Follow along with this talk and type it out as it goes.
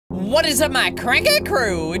What is up, my Crank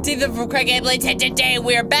crew? It's Ethan from CrankGameplays, and today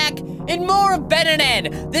we're back in more of Ben and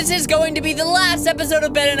Ed. This is going to be the last episode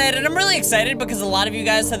of Ben and Ed, and I'm really excited because a lot of you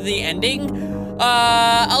guys said the ending.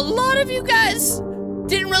 A lot of you guys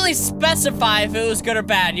didn't really specify if it was good or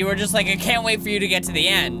bad. You were just like, I can't wait for you to get to the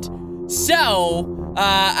end. So,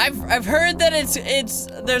 I've heard that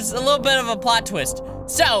there's a little bit of a plot twist.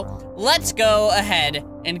 So, let's go ahead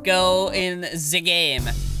and go in the game.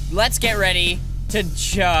 Let's get ready to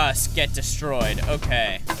just get destroyed.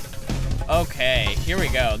 Okay. Okay, here we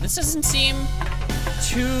go. This doesn't seem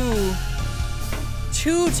too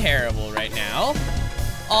terrible right now.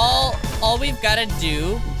 All we've got to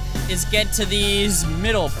do is get to these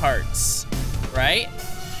middle parts, right?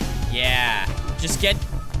 Yeah, just get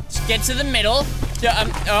to the middle,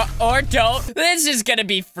 or don't. This is gonna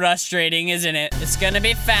be frustrating, isn't it? It's gonna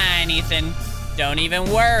be fine, Ethan. Don't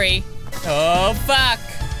even worry. Oh, fuck.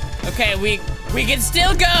 Okay, we can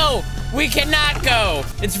still go. We cannot go.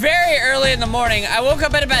 It's very early in the morning. I woke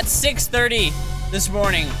up at about 6:30 this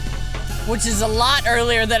morning, which is a lot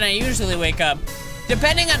earlier than I usually wake up.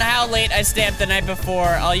 Depending on how late I stay up the night before,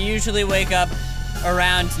 I'll usually wake up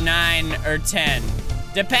around 9 or 10.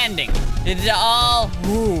 Depending. It all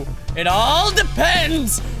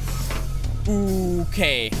depends.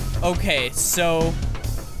 Okay, so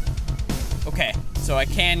I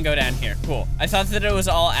can go down here. Cool. I thought that it was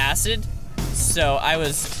all acid, so I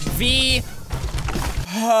was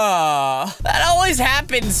that always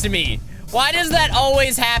happens to me. Why does that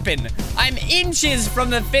always happen? I'm inches from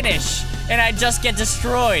the finish, and I just get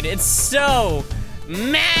destroyed. It's so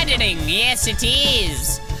maddening. Yes, it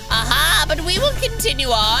is. Aha, but we will continue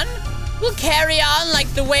on. We'll carry on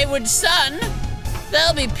like the wayward son.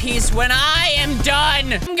 There'll be peace when I am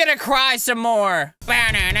done. I'm gonna cry some more.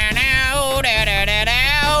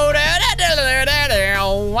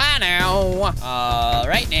 All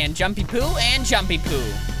right, and jumpy poo and jumpy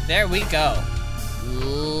poo. There we go.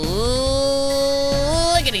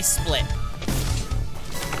 Lickety split.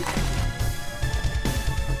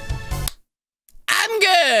 I'm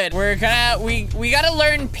good. We gotta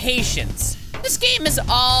learn patience. This game is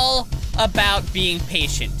all about being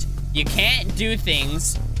patient. You can't do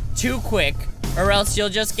things too quick or else you'll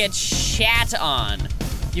just get shat on.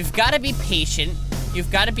 You've gotta be patient.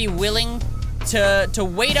 You've gotta be willing to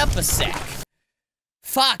wait up a sec.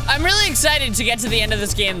 Fuck. I'm really excited to get to the end of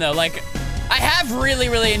this game though. Like, I have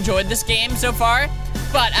really enjoyed this game so far,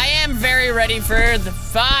 but I am very ready for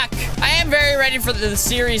I am very ready for the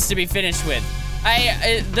series to be finished with.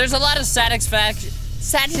 There's a lot of satisfaction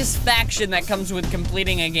that comes with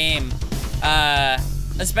completing a game,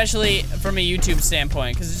 especially from a YouTube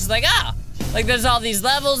standpoint, because it's just like, like there's all these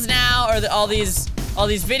levels now, or all these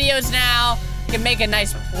videos now. You can make a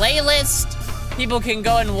nice playlist. People can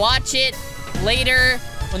go and watch it later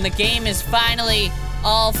when the game is finally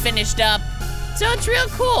all finished up. So it's real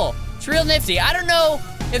cool. It's real nifty. I don't know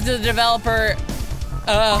if the developer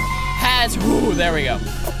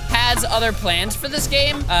has other plans for this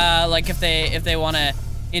game. Like if they want to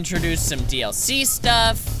introduce some DLC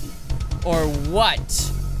stuff or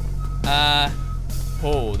what.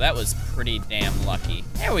 Oh, that was pretty damn lucky.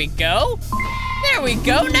 There we go. There we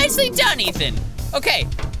go. Nicely done, Ethan. Okay.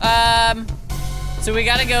 So we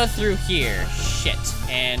gotta go through here. Shit.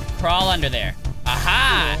 And crawl under there.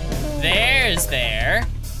 Aha! There's there.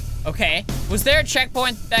 Okay. Was there a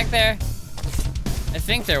checkpoint back there? I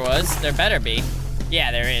think there was. There better be.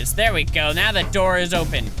 Yeah, there is. There we go. Now the door is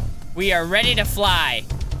open. We are ready to fly.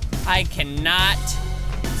 I cannot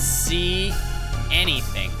see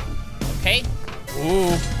anything. Okay.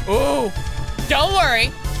 Ooh. Don't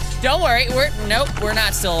worry. Don't worry. Nope, we're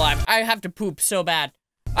not still alive. I have to poop so bad.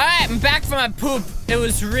 All right, I'm back from my poop. It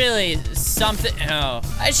was really something. Oh,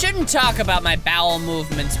 I shouldn't talk about my bowel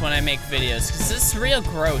movements when I make videos, because this is real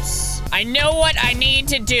gross. I know what I need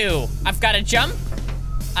to do. I've got to jump.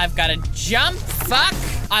 I've got to jump. Fuck.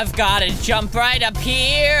 I've got to jump right up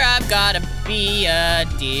here. I've got to be a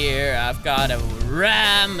deer. I've got to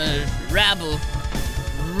rabble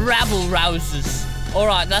rouses. All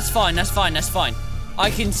right, that's fine. I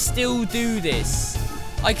can still do this.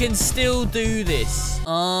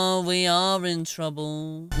 Oh, we are in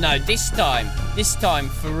trouble. No, this time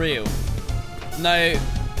for real. No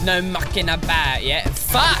mucking about yet.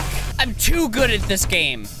 Fuck! I'm too good at this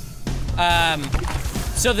game.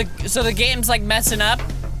 So the game's like messing up?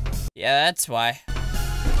 Yeah, that's why.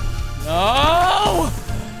 No!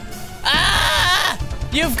 Ah!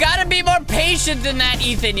 You've got to be more patient than that,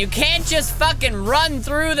 Ethan. You can't just fucking run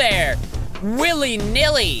through there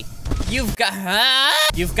willy-nilly. You've got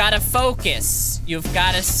to focus. You've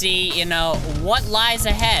got to see, you know, what lies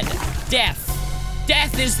ahead. Death.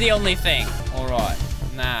 Death is the only thing. All right,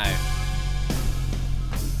 now.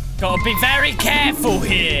 Gotta be very careful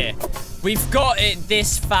here. We've got it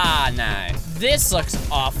this far now. This looks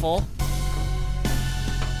awful.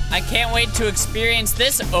 I can't wait to experience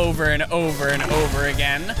this over and over and over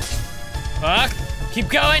again. Fuck, keep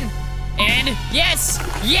going. And yes,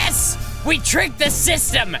 yes, we tricked the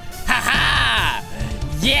system. Ha-ha.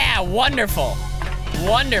 Yeah, wonderful,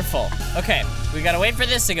 wonderful. Okay, we gotta wait for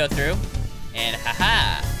this to go through. And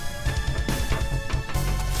ha-ha.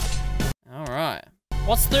 All right,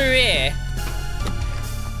 what's through here?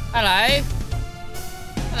 Hello?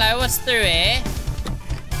 Hello, what's through here?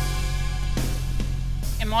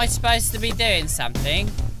 Am I supposed to be doing something?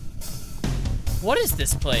 What is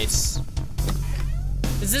this place?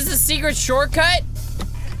 Is this a secret shortcut?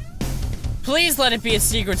 Please let it be a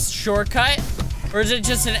secret shortcut. Or is it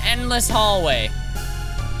just an endless hallway?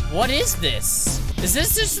 What is this? Is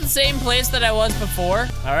this just the same place that I was before?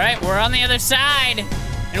 All right, we're on the other side.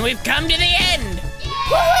 And we've come to the end.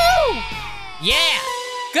 Woohoo! Yeah,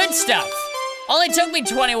 good stuff. Only took me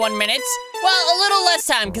 21 minutes. Well, a little less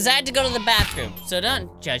time because I had to go to the bathroom. So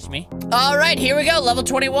don't judge me. All right, here we go, level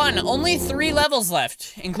 21. Only 3 levels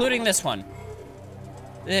left, including this one.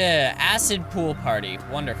 Acid pool party,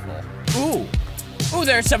 wonderful. Ooh, ooh,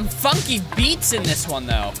 there's some funky beats in this one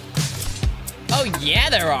though. Oh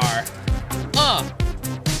yeah, there are.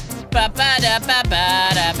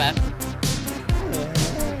 Ba-ba-da-ba-ba-da-ba.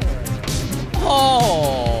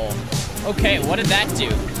 Oh, okay, what did that do?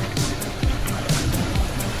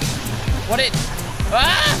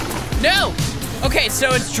 No! Okay,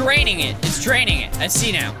 so it's draining it. It's draining it. I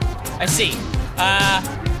see now. I see.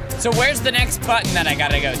 So where's the next button that I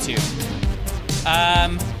gotta go to?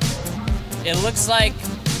 It looks like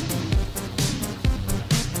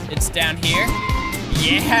it's down here.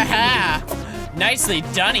 Yeah! Nicely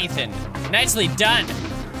done, Ethan. Nicely done.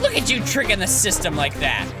 Look at you tricking the system like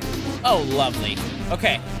that. Oh, lovely.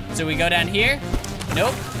 Okay, so we go down here.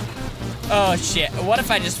 Nope. Oh, shit. What if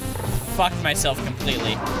I just fucked myself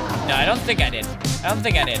completely? No, I don't think I did. I don't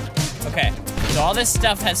think I did. Okay, so all this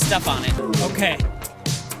stuff has stuff on it. Okay.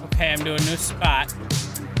 Okay, I'm doing a new spot.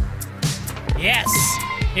 Yes,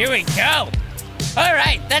 here we go. All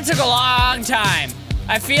right, that took a long time.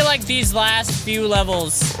 I feel like these last few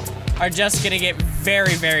levels are just gonna get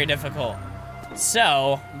very, very difficult.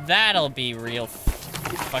 So, that'll be real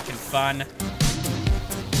fucking fun.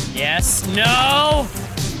 Yes, no!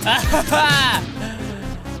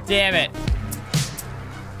 Damn it.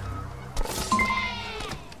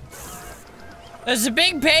 There's a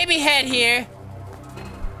big baby head here.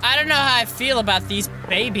 I don't know how I feel about these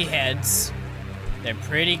baby heads. They're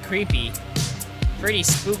pretty creepy. Pretty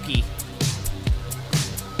spooky.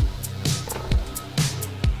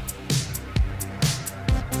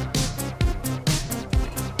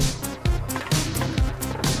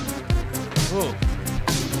 Ooh.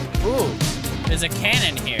 Ooh. There's a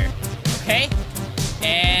cannon here. Okay.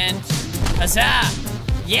 And huzzah!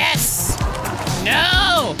 Yes!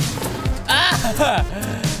 No!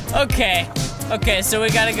 Ah! Okay. Okay, so we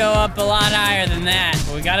gotta go up a lot higher than that.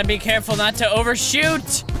 But we gotta be careful not to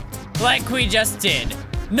overshoot like we just did.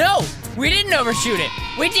 No! We didn't overshoot it.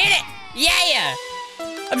 We did it! Yeah!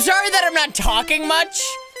 I'm sorry that I'm not talking much.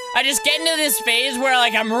 I just get into this phase where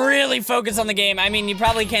like I'm really focused on the game. I mean, you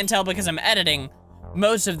probably can't tell because I'm editing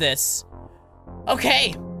most of this.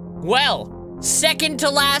 Okay, well, second to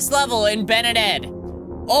last level in Ben and Ed.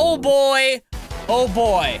 Oh boy, oh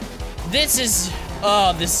boy. This is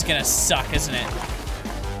gonna suck, isn't it?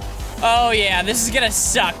 Oh yeah, this is gonna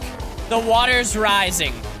suck. The water's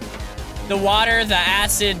rising. The water, the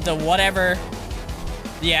acid, the whatever.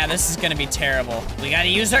 Yeah, this is gonna be terrible. We gotta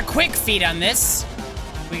use our quick feet on this.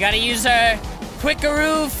 We gotta use our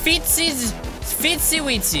quickaroo feetsies.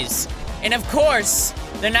 And of course,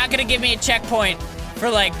 they're not gonna give me a checkpoint for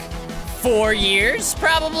like 4 years,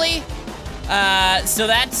 probably. So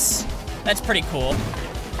that's pretty cool.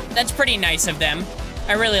 That's pretty nice of them.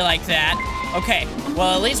 I really like that. Okay,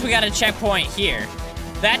 well at least we got a checkpoint here.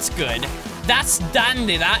 That's good. That's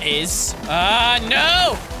dandy, that is.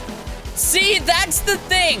 No! See, that's the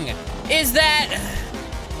thing, is that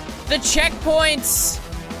the checkpoints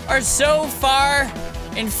are so far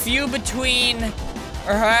and few between,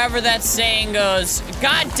 or however that saying goes.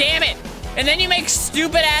 God damn it! And then you make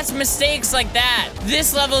stupid ass mistakes like that.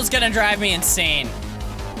 This level is gonna drive me insane.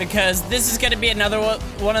 Because this is gonna be another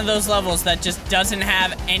one of those levels that just doesn't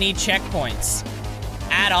have any checkpoints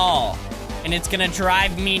at all. And it's gonna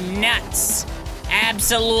drive me nuts.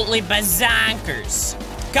 Absolutely bazonkers.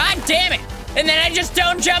 God damn it! And then I just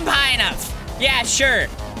don't jump high enough. Yeah, sure.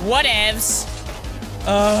 Whatevs.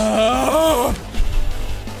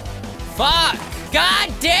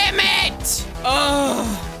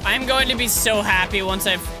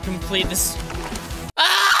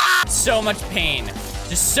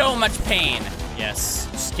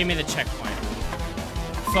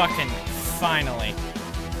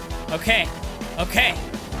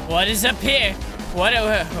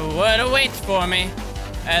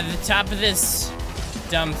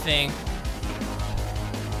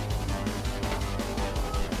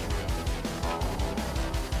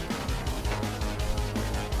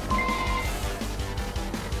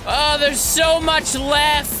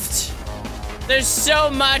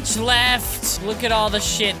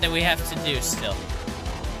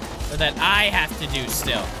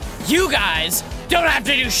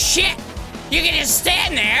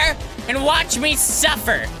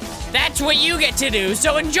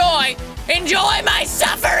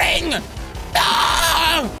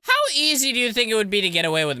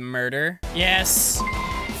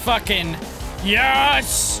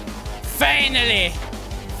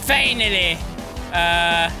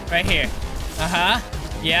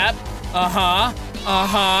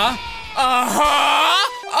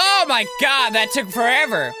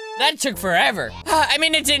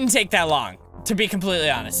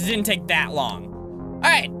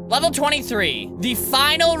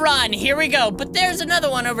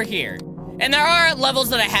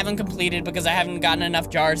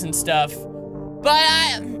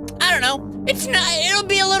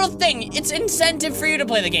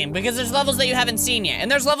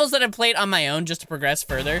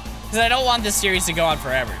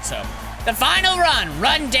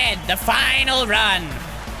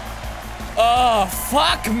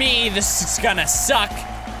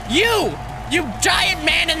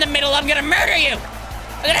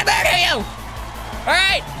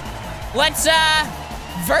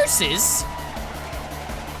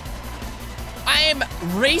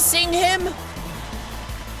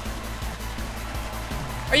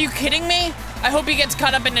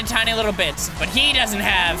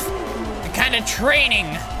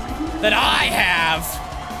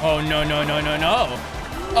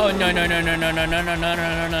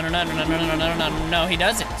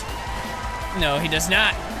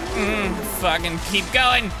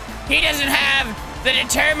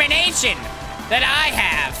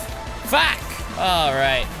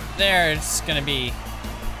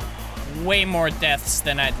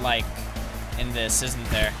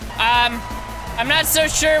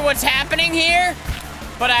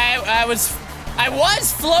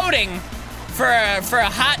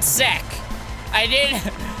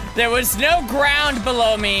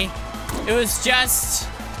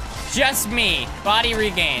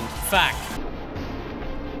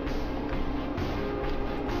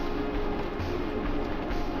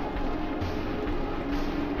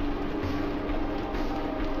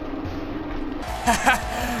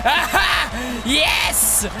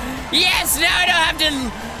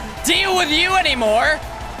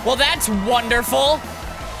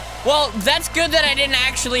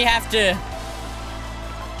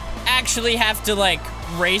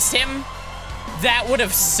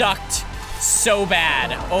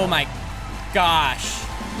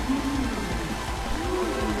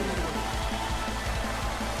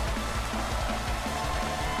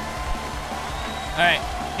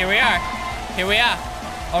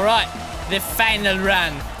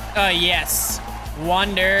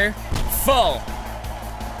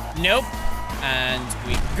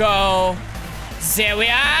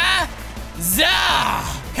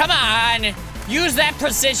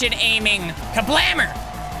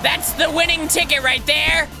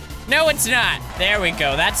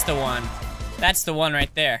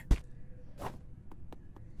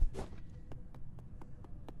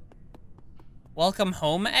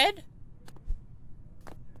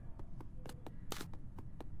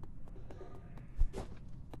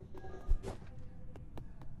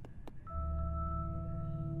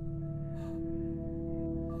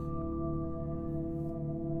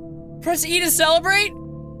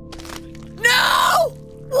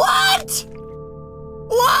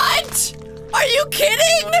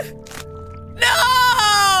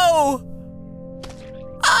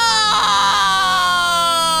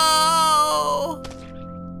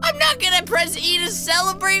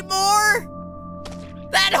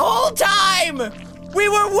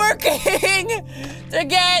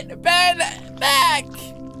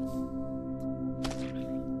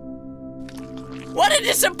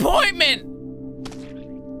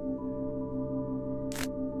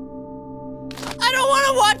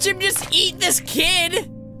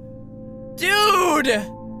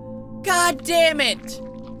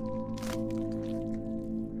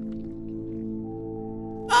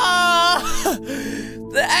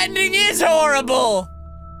 The ending is horrible.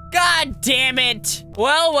 God damn it.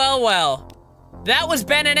 Well, well, well. That was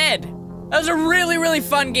Ben and Ed. That was a really, really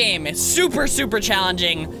fun game. It's super, super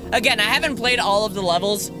challenging. Again, I haven't played all of the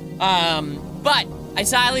levels, but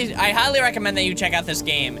I highly recommend that you check out this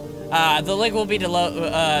game. The link will be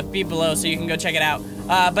below, so you can go check it out.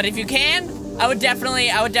 But if you can, I would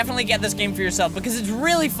definitely get this game for yourself because it's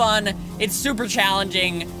really fun. It's super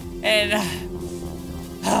challenging, and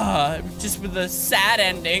just with a sad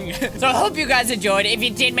ending. So I hope you guys enjoyed. If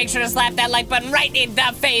you did, make sure to slap that like button right in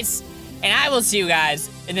the face, and I will see you guys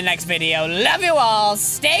in the next video. Love you all.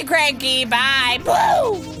 Stay cranky. Bye.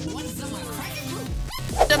 Boo!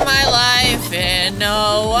 To my life and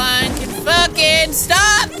no one can fucking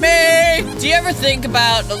stop me. Do you ever think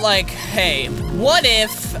about, like, hey, what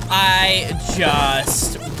if I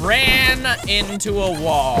just ran into a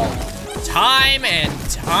wall time and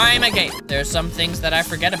time again? There's some things that I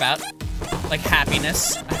forget about, like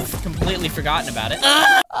happiness. I've completely forgotten about it.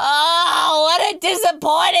 Oh, what a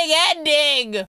disappointing ending.